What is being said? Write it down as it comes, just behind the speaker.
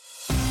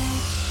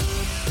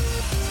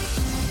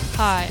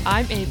Hi,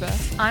 I'm Ava.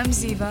 I'm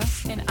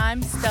Ziva. And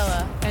I'm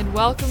Stella. And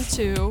welcome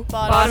to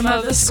Bottom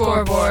of the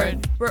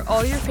Scoreboard, where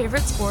all your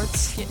favorite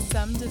sports get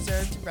some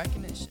deserved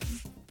recognition.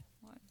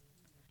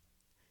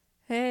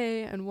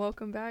 Hey, and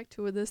welcome back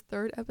to this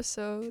third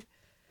episode.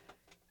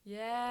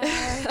 Yeah.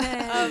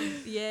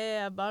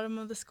 Yeah, bottom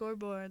of the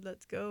scoreboard.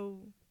 Let's go.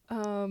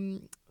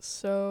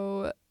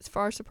 So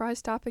for our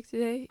surprise topic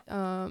today,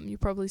 you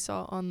probably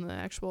saw on the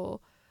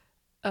actual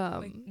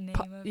name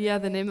of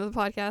the name of the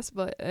podcast,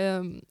 but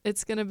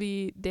it's gonna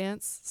be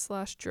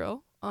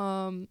dance/drill.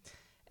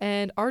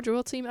 And our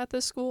drill team at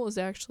this school is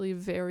actually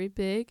very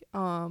big.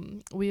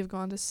 We have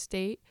gone to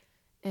state,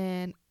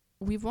 and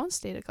we've won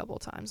state a couple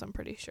times, I'm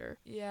pretty sure.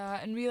 Yeah,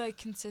 and we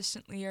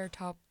consistently are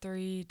top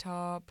 3,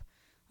 top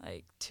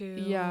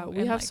 2. Yeah,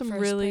 we have some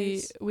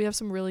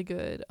really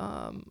good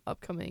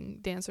upcoming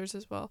dancers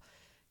as well,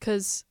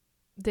 because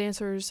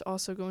dancers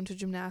also go into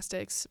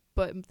gymnastics,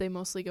 but they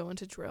mostly go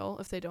into drill.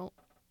 If they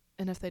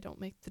don't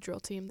make the drill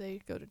team,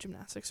 they go to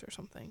gymnastics or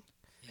something.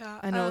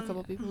 Yeah, I know a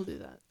couple people who do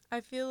that.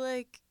 I feel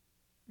like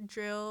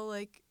drill,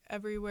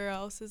 everywhere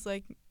else, is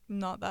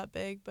not that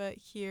big, but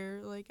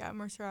here, at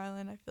Mercer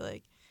Island, I feel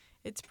like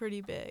it's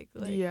pretty big.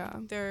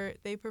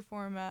 They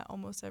perform at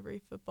almost every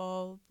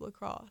football,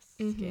 lacrosse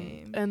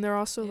game. And they're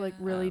also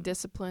really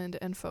disciplined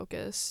and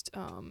focused.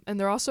 And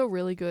they're also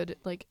really good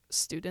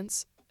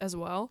students as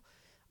well.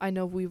 I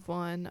know we've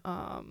won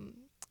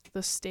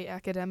the state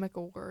academic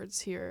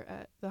awards here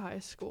at the high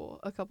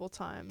school a couple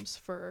times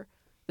for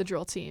the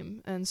drill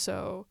team. And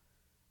so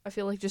I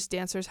feel like just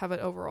dancers have it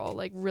overall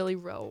really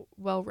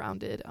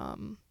well-rounded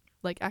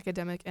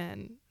academic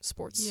and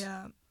sports.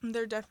 Yeah,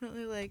 they're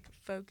definitely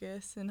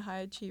focused and high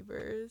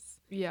achievers.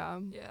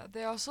 Yeah,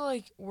 they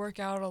also work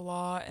out a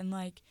lot and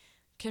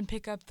can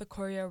pick up the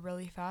choreo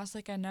really fast.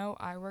 I know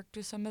I worked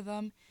with some of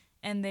them,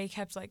 and they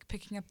kept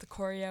picking up the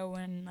choreo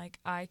when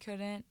I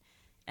couldn't,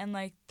 and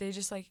they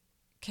just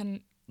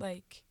can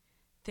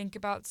think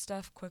about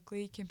stuff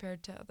quickly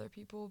compared to other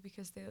people,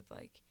 because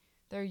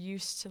they're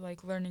used to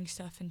learning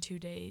stuff in 2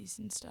 days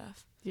and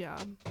stuff. Yeah.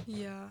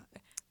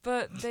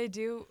 But they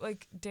do,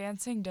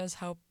 dancing does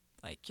help,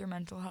 your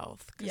mental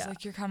health. Because,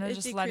 you're kind of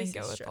just letting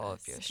go with all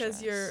of your stress.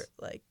 Because you're,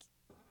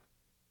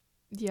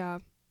 Yeah.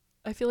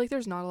 I feel like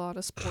there's not a lot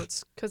of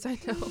sports, because I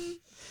know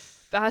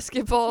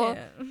basketball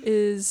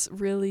is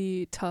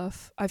really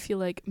tough. I feel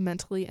like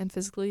mentally and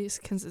physically,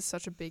 because it's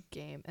such a big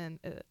game. And,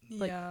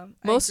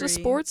 most of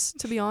sports,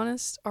 to be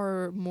honest,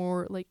 are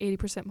more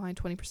 80% mind,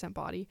 20%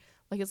 body.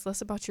 It's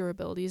less about your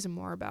abilities and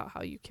more about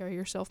how you carry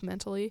yourself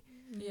mentally.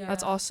 Yeah.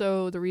 That's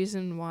also the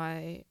reason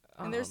why.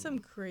 And there's some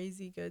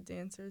crazy good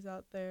dancers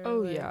out there.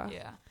 Oh, yeah.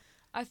 Yeah.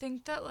 I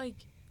think that,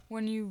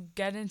 when you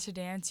get into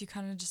dance, you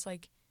kind of just,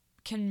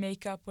 can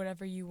make up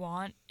whatever you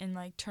want and,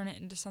 turn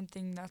it into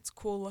something that's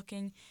cool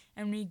looking.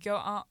 And when you go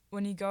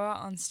out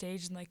on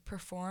stage and,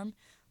 perform,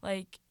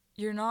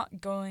 you're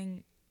not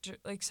going,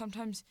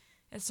 sometimes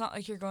it's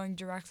not you're going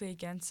directly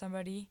against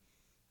somebody.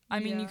 I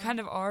mean, you kind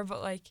of are,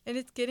 but, And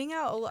it's getting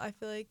out a lot. I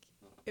feel like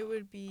it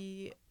would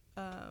be,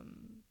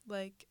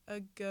 a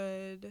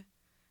good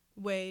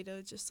way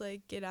to just,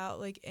 get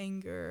out,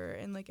 anger,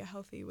 and, a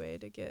healthy way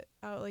to get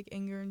out,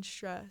 anger and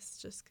stress,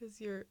 just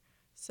because you're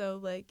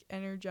so,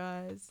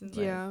 energized and,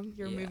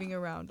 you're moving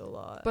around a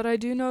lot. But I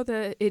do know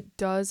that it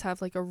does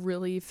have, a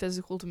really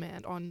physical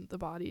demand on the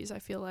bodies, I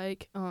feel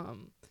like.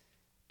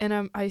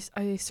 And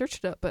I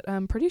searched it up, but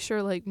I'm pretty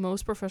sure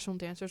most professional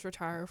dancers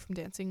retire from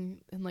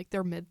dancing in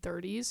their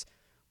mid-30s,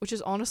 which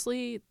is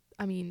honestly,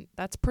 I mean,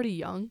 that's pretty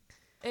young.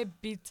 It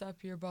beats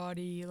up your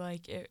body,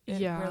 it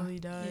really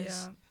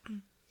does.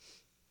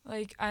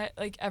 Yeah.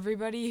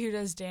 Everybody who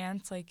does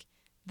dance,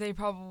 they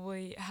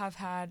probably have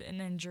had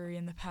an injury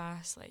in the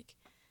past,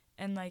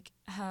 and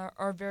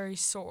are very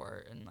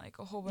sore and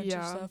a whole bunch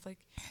of stuff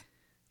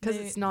because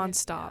it's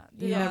nonstop.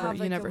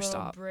 You never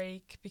stop.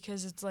 Break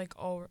because it's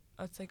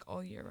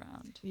all year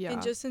round. Yeah.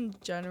 And just in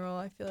general,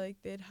 I feel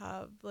like they'd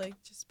have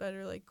just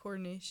better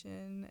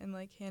coordination and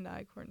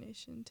hand-eye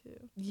coordination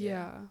too.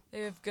 Yeah.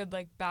 They have good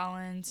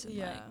balance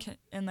and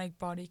and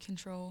body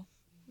control.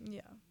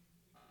 Yeah.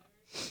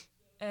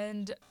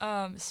 And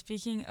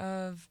speaking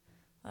of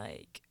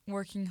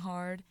working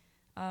hard,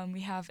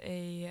 we have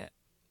a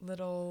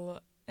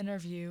little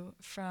interview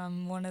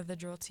from one of the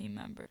drill team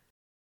members.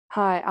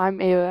 Hi, I'm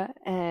Ava,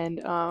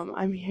 and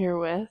I'm here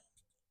with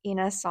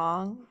Ina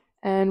Song,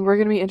 and we're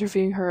going to be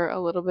interviewing her a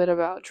little bit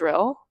about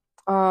drill.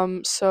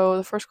 So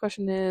the first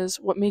question is,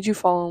 what made you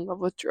fall in love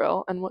with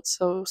drill, and what's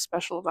so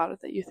special about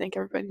it that you think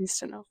everybody needs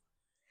to know?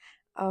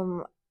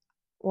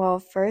 Well,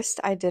 first,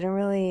 I didn't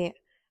really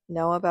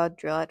know about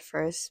drill at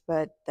first,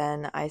 but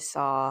then I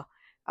saw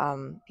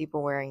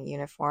people wearing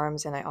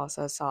uniforms, and I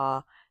also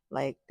saw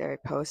their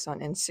posts on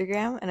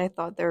Instagram, and I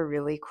thought they were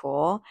really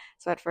cool.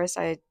 So at first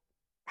I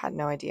had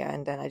no idea,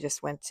 and then I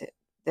just went to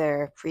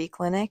their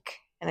pre-clinic,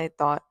 and I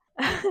thought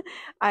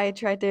I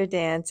tried their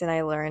dance, and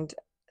I learned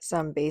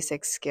some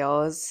basic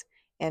skills,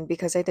 and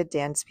because I did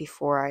dance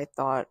before, I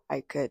thought I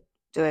could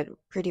do it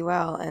pretty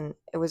well, and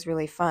it was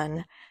really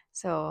fun.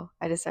 So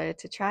I decided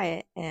to try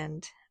it,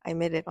 and I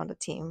made it on the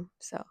team.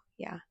 So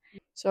yeah.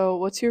 So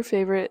what's your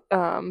favorite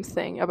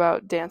thing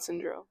about dance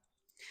and drill?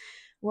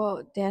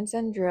 Well, dance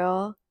and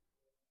drill,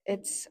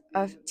 it's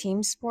a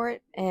team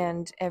sport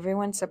and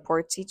everyone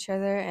supports each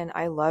other. And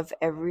I love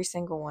every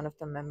single one of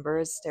the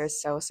members. They're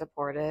so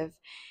supportive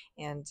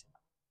and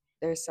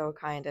they're so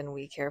kind, and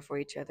we care for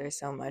each other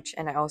so much.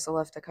 And I also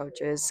love the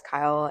coaches,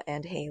 Kyle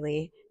and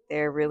Haley.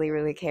 They're really,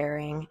 really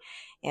caring.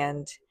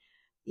 And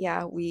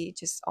yeah, we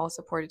just all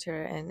support each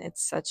other. And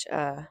it's such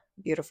a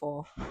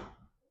beautiful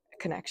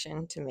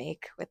connection to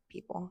make with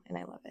people. And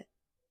I love it.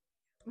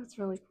 That's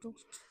really cool.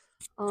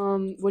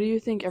 What do you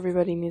think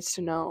everybody needs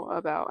to know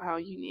about how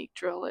unique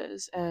drill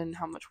is and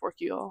how much work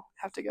you all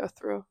have to go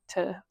through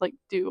to like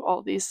do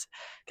all these?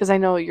 Because I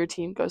know your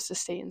team goes to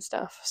state and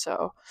stuff.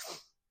 So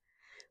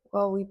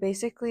Well, we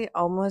basically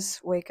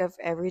almost wake up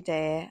every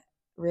day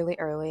really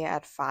early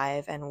at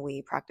 5 and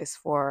we practice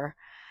for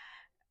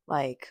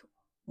like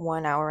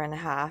 1 hour and a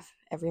half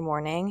every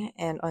morning.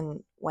 And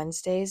on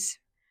Wednesdays,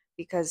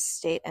 because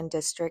state and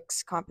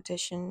districts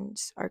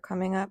competitions are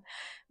coming up,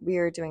 we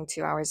are doing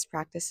 2 hours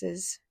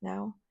practices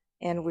now.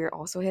 And we're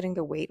also hitting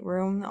the weight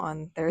room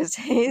on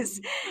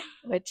Thursdays,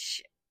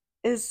 which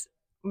is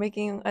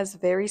making us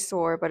very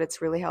sore, but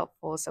it's really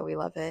helpful. So we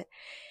love it.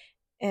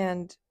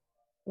 And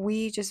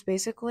we just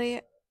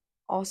basically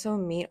also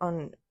meet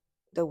on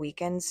the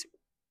weekends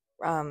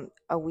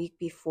a week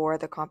before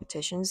the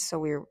competitions, so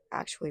we're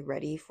actually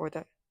ready for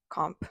the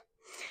comp.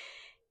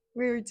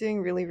 We're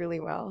doing really, really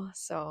well,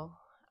 so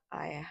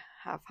I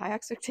have high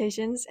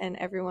expectations, and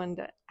everyone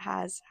that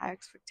has high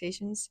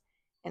expectations,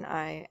 and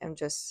I am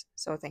just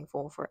so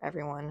thankful for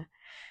everyone,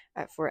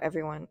 for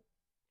every oh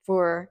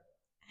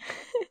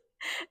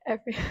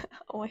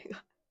my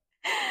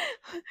god,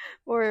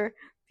 for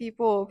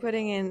people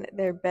putting in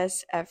their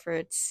best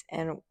efforts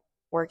and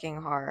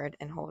working hard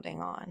and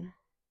holding on.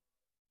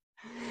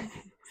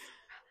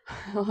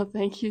 well,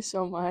 thank you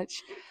so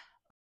much.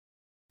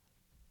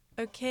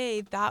 Okay,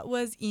 that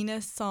was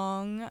Ina's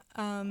song,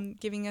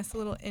 giving us a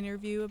little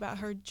interview about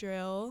her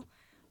drill.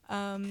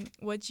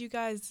 What'd you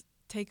guys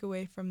take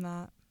away from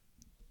that?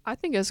 I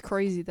think it's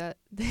crazy that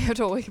they have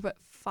to wake up at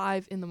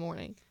 5 in the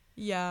morning.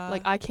 Yeah.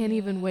 Like I can't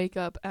even wake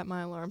up at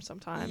my alarm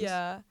sometimes.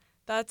 Yeah.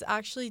 That's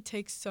actually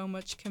takes so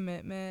much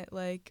commitment,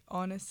 like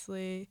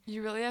honestly.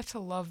 You really have to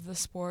love the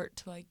sport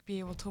to like be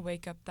able to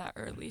wake up that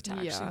early to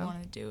actually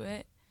want to do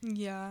it.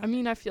 Yeah. I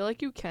mean, I feel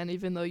like you can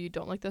even though you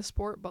don't like the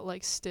sport, but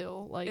like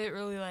still like It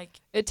really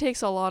like it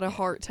takes a lot of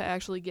heart to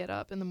actually get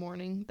up in the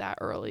morning that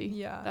early.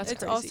 Yeah. That's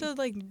it's crazy. also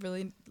like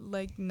really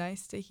like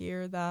nice to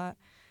hear that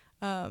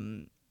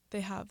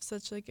they have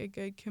such like a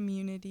good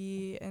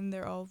community and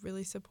they're all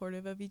really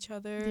supportive of each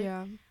other.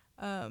 Yeah.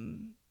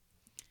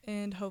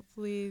 And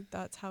hopefully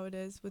that's how it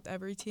is with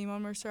every team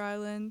on Mercer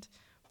Island.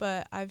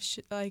 But I've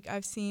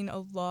seen a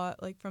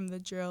lot like from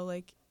the drill,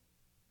 like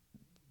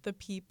the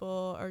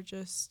people are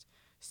just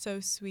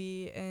so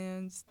sweet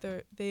and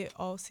they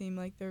all seem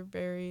like they're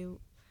very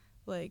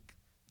like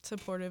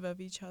supportive of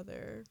each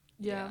other.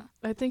 Yeah.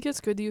 I think it's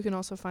good that you can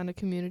also find a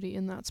community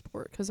in that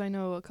sport because I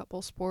know a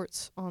couple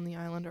sports on the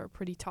island are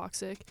pretty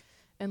toxic,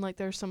 and like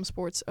there's some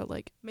sports are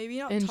like maybe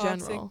not in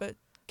toxic general, but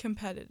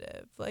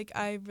competitive. Like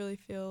I really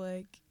feel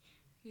like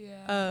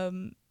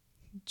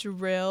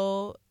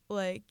drill,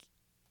 like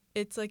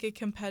it's like a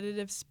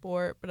competitive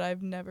sport, but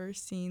I've never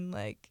seen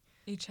like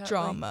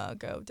drama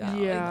go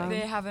down. Yeah. Like, they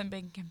haven't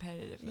been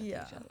competitive with each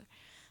other.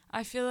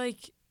 I feel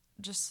like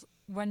just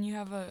when you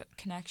have a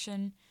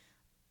connection,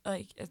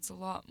 like it's a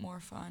lot more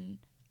fun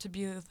to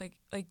be with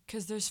like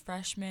because there's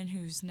freshmen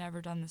who's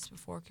never done this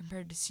before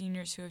compared to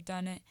seniors who have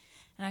done it,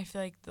 and I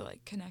feel like the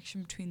like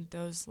connection between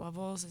those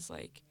levels is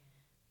like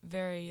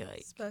very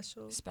like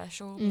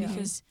special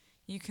because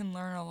you can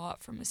learn a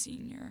lot from a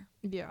senior.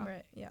 Yeah.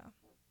 Right. Yeah.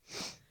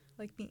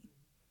 Like me.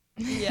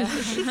 Yeah.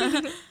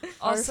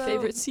 Also, our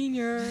favorite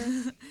senior.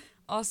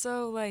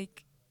 Also,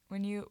 like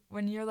when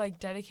you're like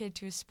dedicated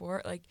to a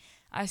sport, like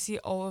I see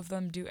all of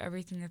them do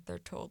everything that they're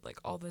told like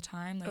all the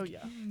time. Like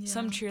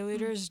some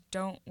cheerleaders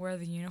don't wear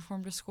the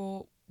uniform to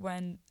school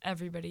when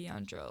everybody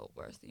on drill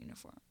wears the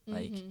uniform.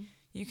 Like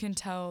you can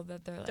tell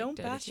that they're like don't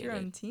dedicated. bash your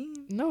own team.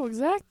 No,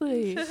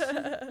 exactly.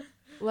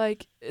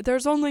 Like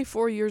there's only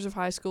 4 years of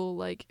high school.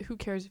 Like who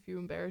cares if you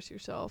embarrass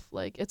yourself?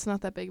 Like it's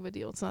not that big of a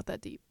deal. It's not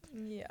that deep.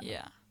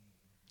 Yeah.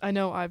 I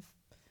know I've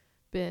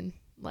been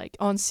like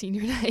on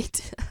senior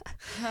night.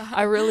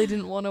 I really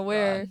didn't want to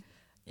wear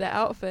the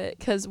outfit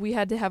because we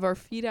had to have our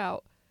feet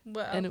out.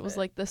 What and outfit? It was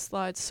like the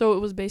slides. So it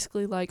was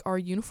basically like our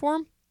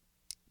uniform,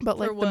 but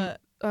for like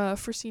what?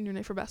 For senior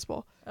night for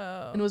basketball.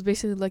 Oh. And it was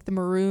basically like the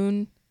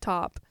maroon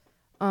top,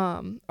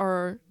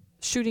 our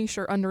shooting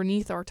shirt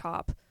underneath our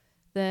top,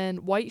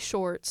 then white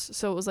shorts.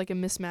 So it was like a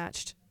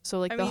mismatched. So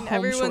like the home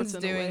everyone's shorts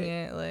in doing a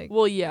way. it. Like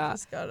well, yeah,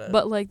 gotta...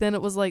 but like then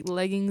it was like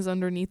leggings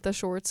underneath the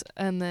shorts,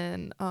 and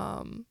then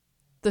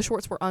the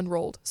shorts were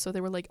unrolled, so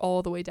they were like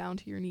all the way down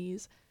to your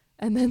knees,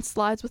 and then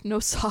slides with no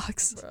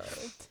socks. Bro.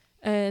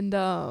 And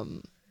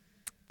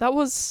that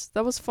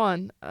was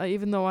fun.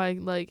 Even though I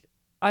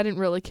didn't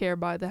really care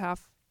by the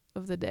half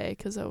of the day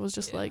because I was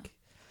just like,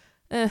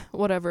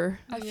 whatever.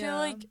 I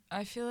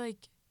feel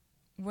like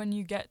when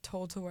you get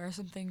told to wear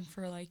something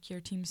for like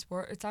your team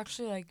sport, it's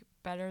actually like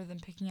better than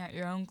picking out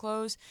your own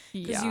clothes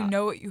because you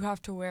know what you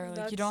have to wear. Like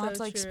That's you don't have so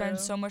to like true. spend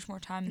so much more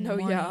time in No,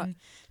 the yeah. morning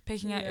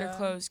picking out your Yeah.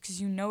 clothes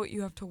because you know what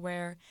you have to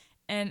wear,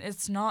 and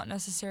it's not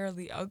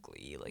necessarily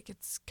ugly. Like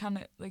it's kind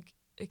of like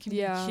it can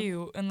Yeah. be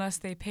cute unless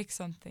they pick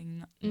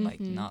something like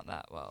Mhm. not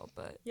that well.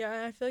 But Yeah,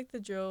 and I feel like the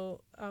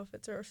drill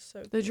outfits are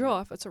so The cute. drill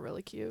outfits are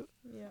really cute.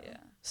 Yeah.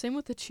 Same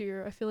with the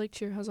cheer. I feel like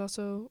cheer has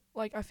also,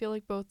 like, I feel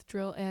like both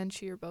drill and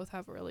cheer both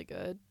have really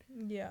good,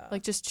 Yeah.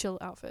 like, just chill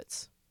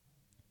outfits.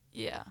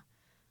 yeah,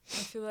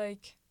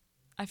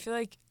 I feel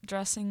like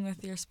dressing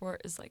with your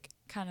sport is like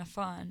kind of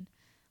fun.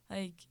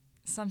 Like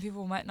some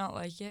people might not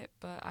like it,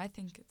 but I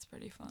think it's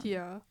pretty fun.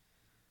 Yeah.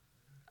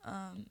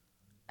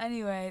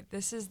 Anyway,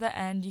 this is the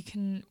end. You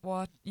can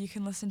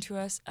listen to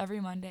us every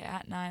Monday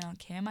at 9 on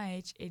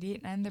KMIH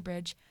 88.9 The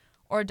Bridge,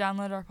 or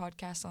download our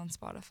podcast on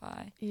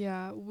Spotify.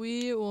 Yeah,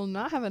 we will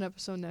not have an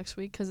episode next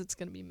week because it's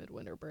going to be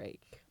midwinter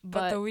break.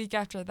 But the week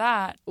after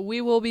that,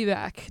 we will be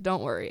back.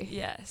 Don't worry.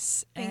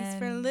 yes. Thanks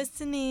for and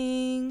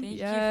listening. Thank you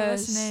for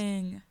Yes.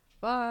 listening.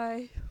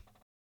 Bye.